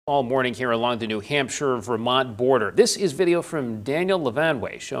All morning here along the New Hampshire-Vermont border. This is video from Daniel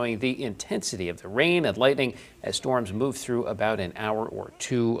Levanway showing the intensity of the rain and lightning as storms moved through about an hour or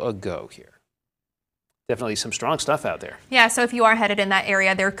two ago here. Definitely some strong stuff out there. Yeah, so if you are headed in that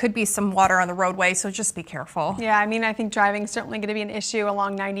area, there could be some water on the roadway, so just be careful. Yeah, I think driving is certainly going to be an issue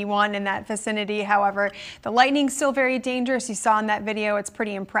along 91 in that vicinity. However, the lightning's still very dangerous. You saw in that video, it's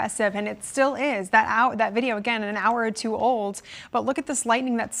pretty impressive, and it still is. That video, again, an hour or two old, but look at this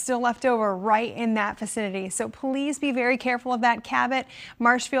lightning that's still left over right in that vicinity. So please be very careful of that. Cabot,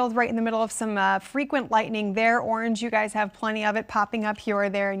 Marshfield, right in the middle of some frequent lightning there. Orange, you guys have plenty of it popping up here or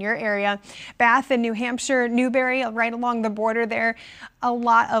there in your area. Bath and New Hampshire, Newberry, right along the border there, a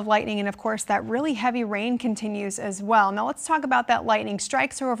lot of lightning, and of course that really heavy rain continues as well. Now let's talk about that lightning.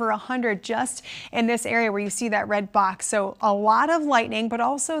 Strikes are over 100 just in this area where you see that red box. So a lot of lightning, but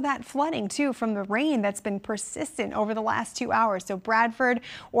also that flooding too from the rain that's been persistent over the last 2 hours. So Bradford,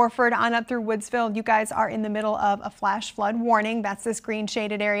 Orford on up through Woodsville, you guys are in the middle of a flash flood warning. That's this green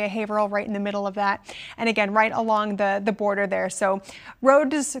shaded area, Haverhill right in the middle of that. And again, right along the border there. So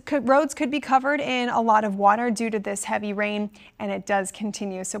roads could be covered in a lot of water due to this heavy rain, and it does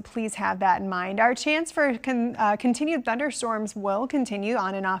continue, so please have that in mind. Our chance for continued thunderstorms will continue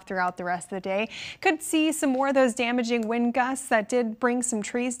on and off throughout the rest of the day. Could see some more of those damaging wind gusts that did bring some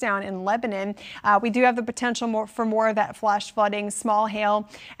trees down in Lebanon. We do have the potential for more of that flash flooding, small hail,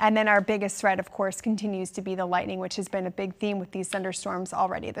 and then our biggest threat, of course, continues to be the lightning, which has been a big theme with these thunderstorms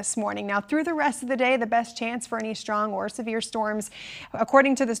already this morning. Now, through the rest of the day, the best chance for any strong or severe storms,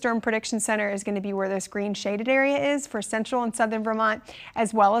 according to the Storm Prediction Center, is going to be where this green shaded area is for central and southern Vermont,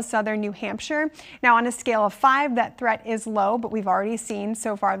 as well as southern New Hampshire. Now, on a scale of 5, that threat is low, but we've already seen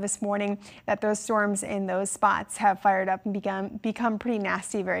so far this morning that those storms in those spots have fired up and become pretty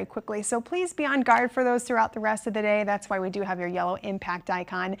nasty very quickly. So please be on guard for those throughout the rest of the day. That's why we do have your yellow impact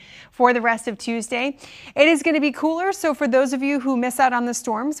icon for the rest of Tuesday. It is going to be cooler, so for those of you who miss out on the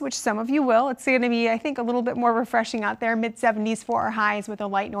storms, which some of you will, it's going to be, I think, a little bit more refreshing out there. Mid-70s for our highs with a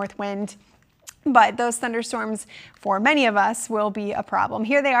light north wind. But those thunderstorms, for many of us, will be a problem.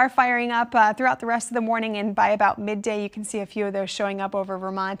 Here they are firing up throughout the rest of the morning, and by about midday, you can see a few of those showing up over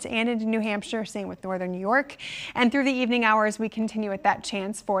Vermont and into New Hampshire, same with northern New York. And through the evening hours, we continue with that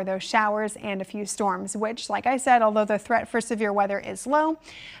chance for those showers and a few storms, which, like I said, although the threat for severe weather is low,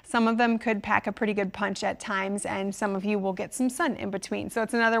 some of them could pack a pretty good punch at times, and some of you will get some sun in between. So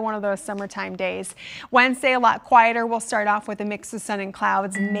it's another one of those summertime days. Wednesday, a lot quieter. We'll start off with a mix of sun and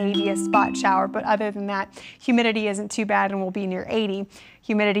clouds, maybe a spot shower. But other than that, humidity isn't too bad and will be near 80.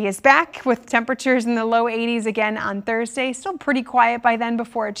 Humidity is back with temperatures in the low 80s again on Thursday. Still pretty quiet by then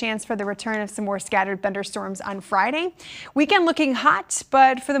before a chance for the return of some more scattered thunderstorms on Friday. Weekend looking hot,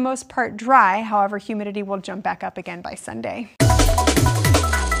 but for the most part dry. However, humidity will jump back up again by Sunday.